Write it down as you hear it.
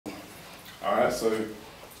Alright, so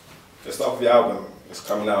the start of the album is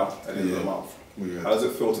coming out at the end of the month. Yeah. How does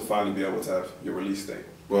it feel to finally be able to have your release date?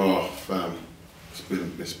 Well, fam, it's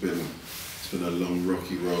been a long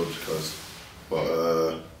rocky road,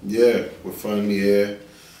 but yeah, we're finally here.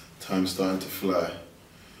 Time's starting to fly.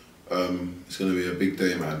 It's gonna be a big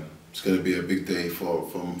day, man. It's gonna be a big day for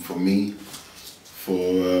me, for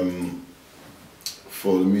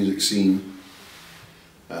the music scene,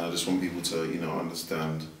 and I just want people to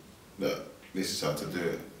understand that this is how to do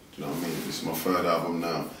it. Do you know what I mean? This is my third album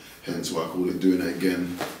now, hence why I called it Doing It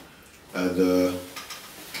Again, and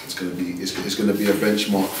it's gonna be a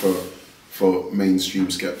benchmark for mainstream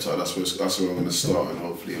Skepta. That's where I'm gonna start, and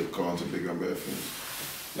hopefully it'll go on to bigger and better things.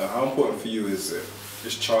 Now, how important for you is it?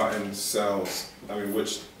 Just charting, sales. I mean,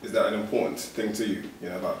 is that an important thing to you?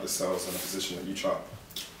 About the sales and the position that you chart.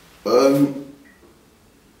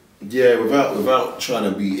 Yeah, without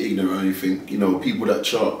trying to be ignorant or anything, people that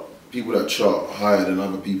chart higher than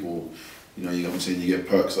other people, you know what I'm saying, you get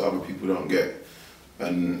perks that other people don't get,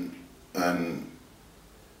 but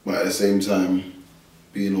at the same time,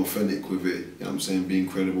 being authentic with it, you know what I'm saying, being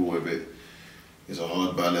credible with it, is a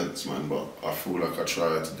hard balance, man. But I feel like I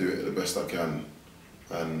try to do it the best I can,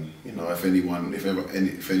 and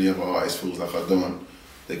if any other artist feels like I don't,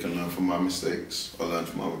 they can learn from my mistakes or learn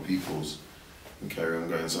from other people's and carry on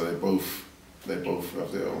going. So they both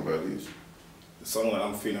have their own values. The song that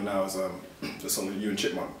I'm feeling now is the song with you and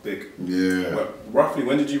Chipmunk, Big. Yeah. But roughly,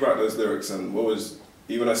 when did you write those lyrics, and what was,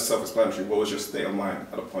 even as self-explanatory, what was your state of mind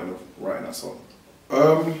at the point of writing that song?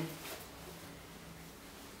 I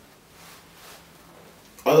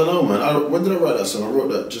don't know, man. When did I write that song? I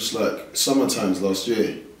wrote that just like summertimes last year.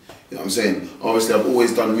 You know what I'm saying? Obviously, I've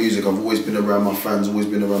always done music. I've always been around my fans, always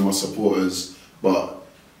been around my supporters. But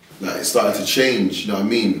like, it started to change, you know what I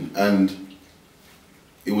mean? And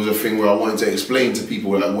it was a thing where I wanted to explain to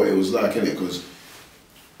people like what it was like, innit? Because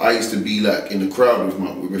I used to be like in the crowd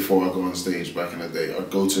before I go on stage back in the day.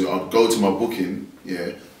 I'd go to my booking,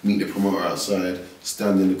 yeah, meet the promoter outside,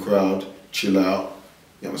 stand in the crowd, chill out.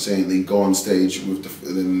 You know what I'm saying? Then go on stage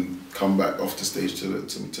then come back off the stage to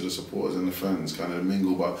the supporters and the fans, kind of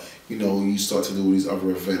mingle. But you start to do all these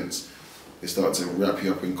other events, they start to wrap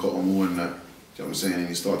you up in cotton wool and that. You know what I'm saying? And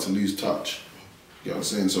you start to lose touch. You know what I'm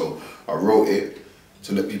saying? So I wrote it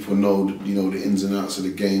to let people know, the ins and outs of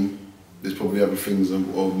the game. There's probably other things or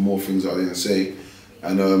more things that I didn't say.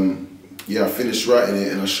 And yeah, I finished writing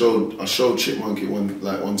it, and I showed Chipmunk it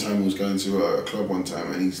one time. He was going to a club one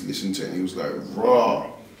time, and he's listened to it, and he was like, "Raw,"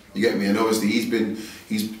 you get me? And obviously he's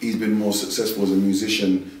been more successful as a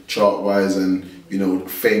musician, chart wise, and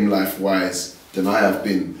fame life wise than I have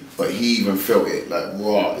been. But he even felt it, like,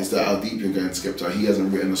 "Raw, is that how deep you're going, Skepta?" He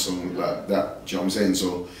hasn't written a song like that. Do you know what I'm saying?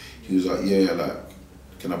 So he was like, "Yeah, like,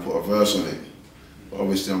 can I put a verse on it?" But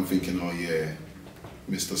obviously I'm thinking, "Oh yeah,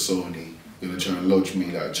 Mr. Sony, gonna try and lodge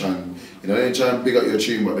me, like they try and big up your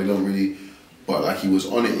tune, but they don't really." But like, he was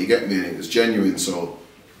on it, you get me, and it was genuine. So,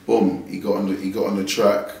 boom, he got on the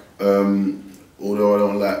track. Although I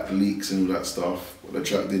don't like the leaks and all that stuff, but the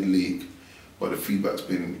track did leak. But the feedback's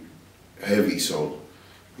been heavy. So,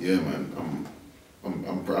 yeah, man,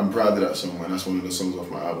 I'm proud of that song, man. That's one of the songs off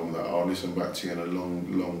my album that I'll listen back to in a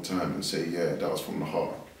long time and say, yeah, that was from the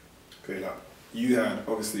heart. Okay, now you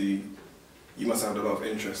must have had a lot of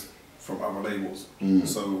interest from other labels.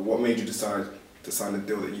 So what made you decide to sign the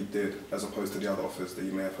deal that you did as opposed to the other offers that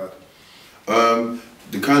you may have had?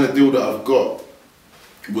 The kind of deal that I've got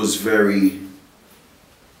was it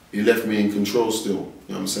left me in control still. You know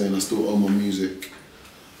what I'm saying? I still own my music.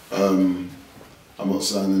 I'm not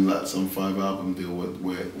signing like some 5-album deal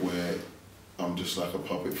where I'm just like a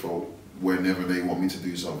puppet for whenever they want me to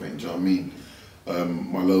do something. Do you know what I mean?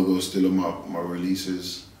 My logo's still on my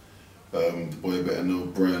releases. The Boy Better Know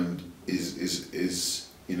brand is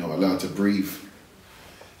allowed to breathe,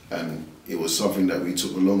 and it was something that we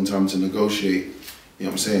took a long time to negotiate. You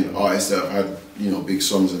know what I'm saying? Artists that have had big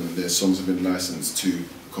songs and their songs have been licensed to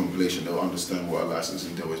a compilation, they'll understand what a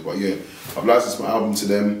licensing deal is. But yeah, I've licensed my album to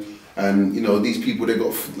them, and these people, they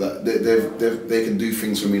can do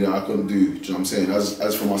things for me that I couldn't do. Do you know what I'm saying?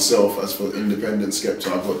 As for myself, as for independent Skepta,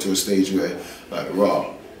 I got to a stage where like,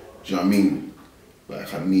 raw. Do you know what I mean?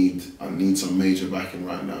 Like, I need some major backing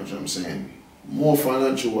right now. Do you know what I'm saying? More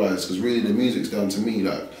financial wise, because really the music's down to me.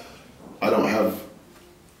 Like, I don't have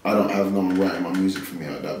no one writing my music for me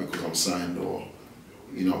like that because I'm signed, or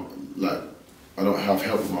like, I don't have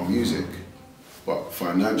help with my music. But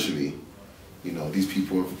financially, these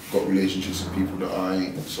people have got relationships with people that I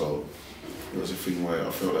ain't. So it was a thing where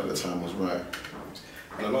I felt like the time was right.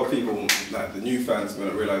 And a lot of people, like the new fans,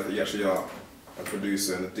 don't realise that you actually are a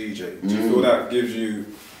producer and a DJ. Do you feel that gives you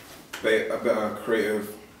a better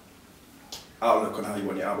creative outlook on how you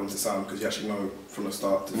want your album to sound, because you actually know from the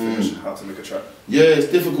start to finish how to make a track? Yeah,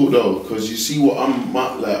 it's difficult though, because you see what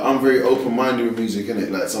I'm very open-minded with music,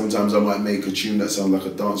 innit? Like sometimes I might make a tune that sounds like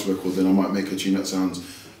a dance record, then I might make a tune that sounds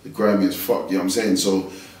grimy as fuck, you know what I'm saying?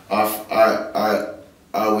 So I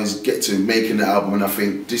always get to making the album and I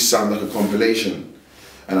think this sounds like a compilation.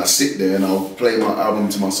 And I sit there and I'll play my album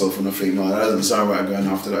to myself and I think, no, that doesn't sound right, going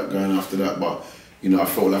after that. But you know, I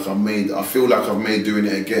feel like I've made doing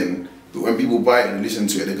it again. But when people buy it and listen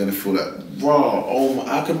to it, they're gonna feel like, raw, oh,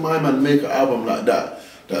 how can my man make an album like that?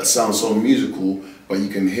 That sounds so musical, but you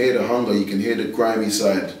can hear the hunger, you can hear the grimy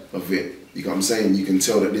side of it. You know what I'm saying? You can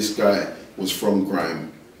tell that this guy was from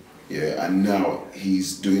grime, yeah, and now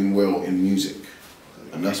he's doing well in music.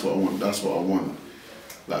 And that's what I want,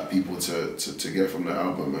 like people to get from the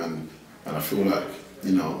album. And I feel like,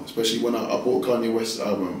 you know, especially when I bought Kanye West's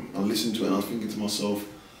album, I listened to it and I was thinking to myself,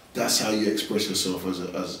 that's how you express yourself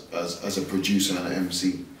as a producer and an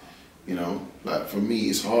MC. You know, like for me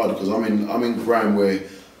it's hard because I'm in grime where,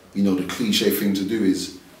 you know, the cliche thing to do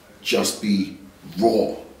is just be raw. You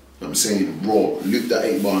know what I'm saying? Raw. Loop that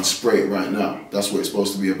 8-bar and spray it right now. That's what it's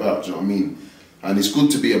supposed to be about, do you know what I mean? And it's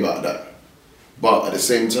good to be about that. But at the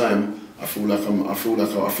same time, I feel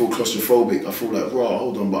claustrophobic. I feel like, raw,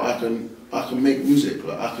 hold on, but I can make music.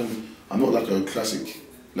 Like I'm not like a classic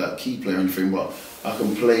like key player or anything, but I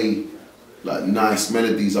can play like nice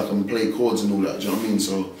melodies, I can play chords and all that, do you know what I mean?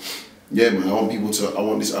 So yeah man, I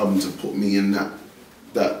want this album to put me in that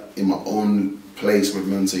in my own place with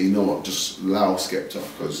man, say, you know what, just allow Skepta,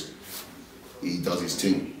 because he does his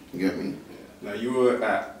thing, you get me? Now you were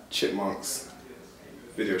at Chipmunk's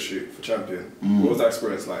video shoot for Champion. What was that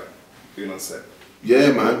experience like, being on set?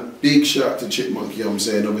 Yeah man, big shout out to Chipmunk, you know what I'm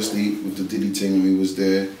saying? Obviously with the Diddy thing, and we was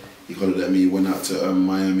there, he hollered at me, went out to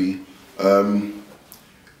Miami.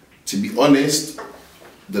 To be honest,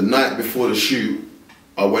 the night before the shoot,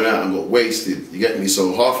 I went out and got wasted, you get me?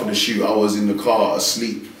 So half of the shoot I was in the car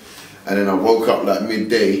asleep, and then I woke up like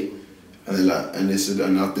midday, and they said,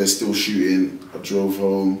 and they're still shooting. I drove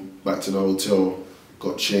home, back to the hotel,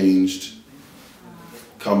 got changed,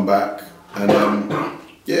 come back, and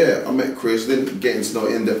yeah, I met Chris, didn't get into no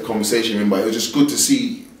in-depth conversation with him, but it was just good to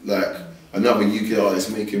see like another UK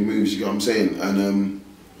artist making moves, you know what I'm saying? And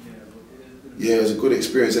yeah, it was a good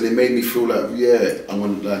experience, and it made me feel like, yeah, I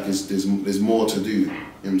want, like there's more to do, you know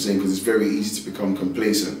what I'm saying? Because it's very easy to become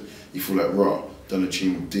complacent. You feel like, raw, done a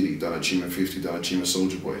tune with Diddy, done a tune with 50, done a tune with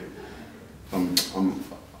Soulja Boy.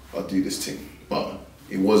 I'll do this thing. But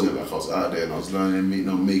it wasn't like I was out there and I was learning, you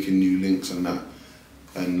know, making new links and that.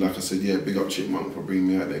 And like I said, yeah, big up Chipmunk for bringing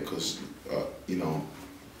me out there, because, you know,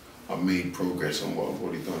 I made progress on what I've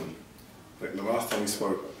already done. Like the last time we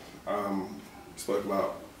spoke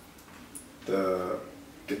about the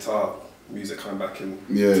guitar music coming back in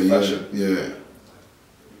fashion. Yeah.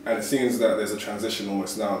 And it seems that there's a transition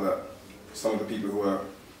almost now that some of the people who were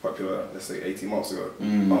popular, let's say 18 months ago,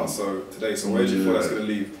 aren't so today. So where do you feel that's going to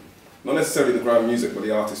leave? Not necessarily the grime music, but the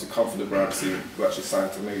artists who come from the grime scene who actually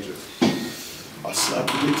signed to majors. I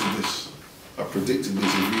predicted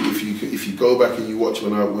this. If you go back and you watch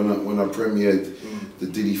when I premiered the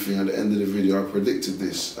Diddy thing at the end of the video, I predicted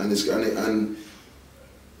this, and it's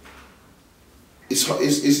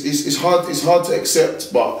hard to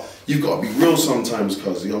accept, but you've got to be real sometimes,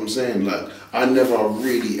 cuz, you know what I'm saying? Like, I never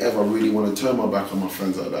really ever want to turn my back on my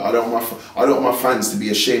fans like that. I don't want my fans to be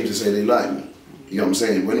ashamed to say they like me. You know what I'm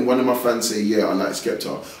saying? When one of my fans say, yeah, I like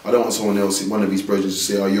Skepta, I don't want someone else, one of these brothers, to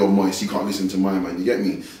say, oh, you're moist, you can't listen to my man, you get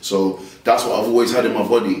me? So that's what I've always had in my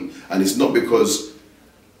body, and it's not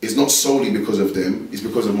solely because of them, it's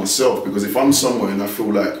because of myself. Because if I'm somewhere and I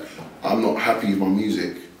feel like I'm not happy with my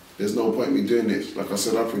music, there's no point in me doing this. Like I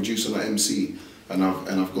said, I produce and I MC, and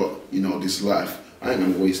I've got, you know, this life. I ain't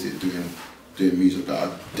gonna waste it doing music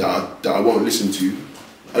that I won't listen to.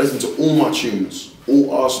 I listen to all my tunes.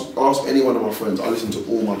 Ask any one of my friends, I listen to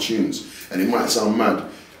all my tunes. And it might sound mad,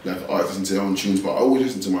 like I listen to their own tunes, but I always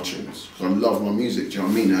listen to my tunes, because I love my music, do you know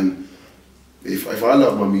what I mean? And if I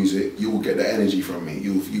love my music, you will get the energy from me.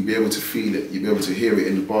 You'll be able to feel it, you'll be able to hear it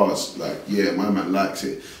in the bars, like, yeah, my man likes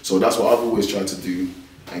it. So that's what I've always tried to do,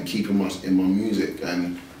 and keep in my music,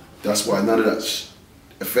 and that's why none of that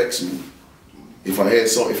affects me. If I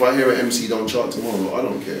hear an MC don't chart tomorrow, I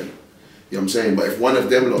don't care. You know what I'm saying? But if one of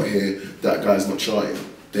them lot hear that guy's not charting,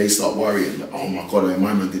 they start worrying, like, oh my God,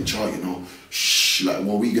 my man didn't chart, you know, shh, like,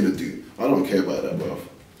 what are we gonna do? I don't care about that, bro. You know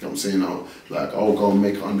what I'm saying? I'll go and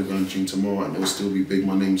make an underground tune tomorrow and it'll still be big,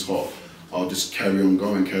 my name's hot. I'll just carry on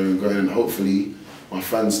going, and hopefully my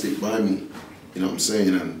fans stick by me. You know what I'm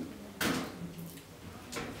saying? And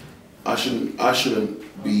I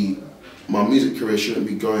shouldn't be my music career shouldn't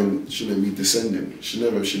be descending. It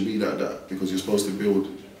should be like that, because you're supposed to build.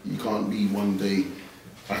 You can't be one day,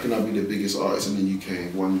 how can I be the biggest artist in the UK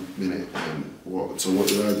in 1 minute? And so what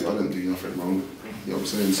did I do? I didn't do nothing wrong. You know what I'm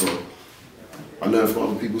saying? So I learn from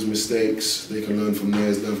other people's mistakes. They can learn from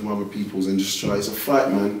theirs, learn from other people's, and just try. It's a fight,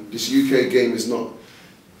 man. This UK game is not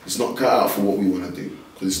cut out for what we want to do,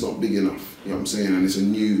 because it's not big enough. You know what I'm saying? And it's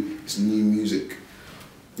new music.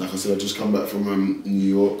 Like I said, I just come back from New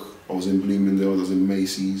York. I was in Bloomingdale, I was in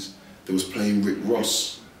Macy's. They was playing Rick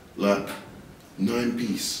Ross, like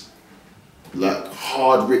 9-piece, like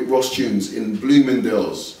hard Rick Ross tunes in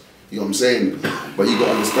Bloomingdale's. You know what I'm saying? But you got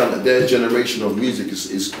to understand that their generation of music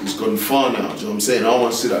is gone far now. Do you know what I'm saying? I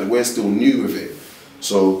want to see that we're still new with it.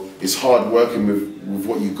 So it's hard working with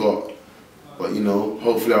what you got. But you know,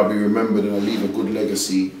 hopefully I'll be remembered and I'll leave a good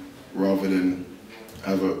legacy rather than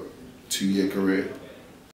have a 2-year career.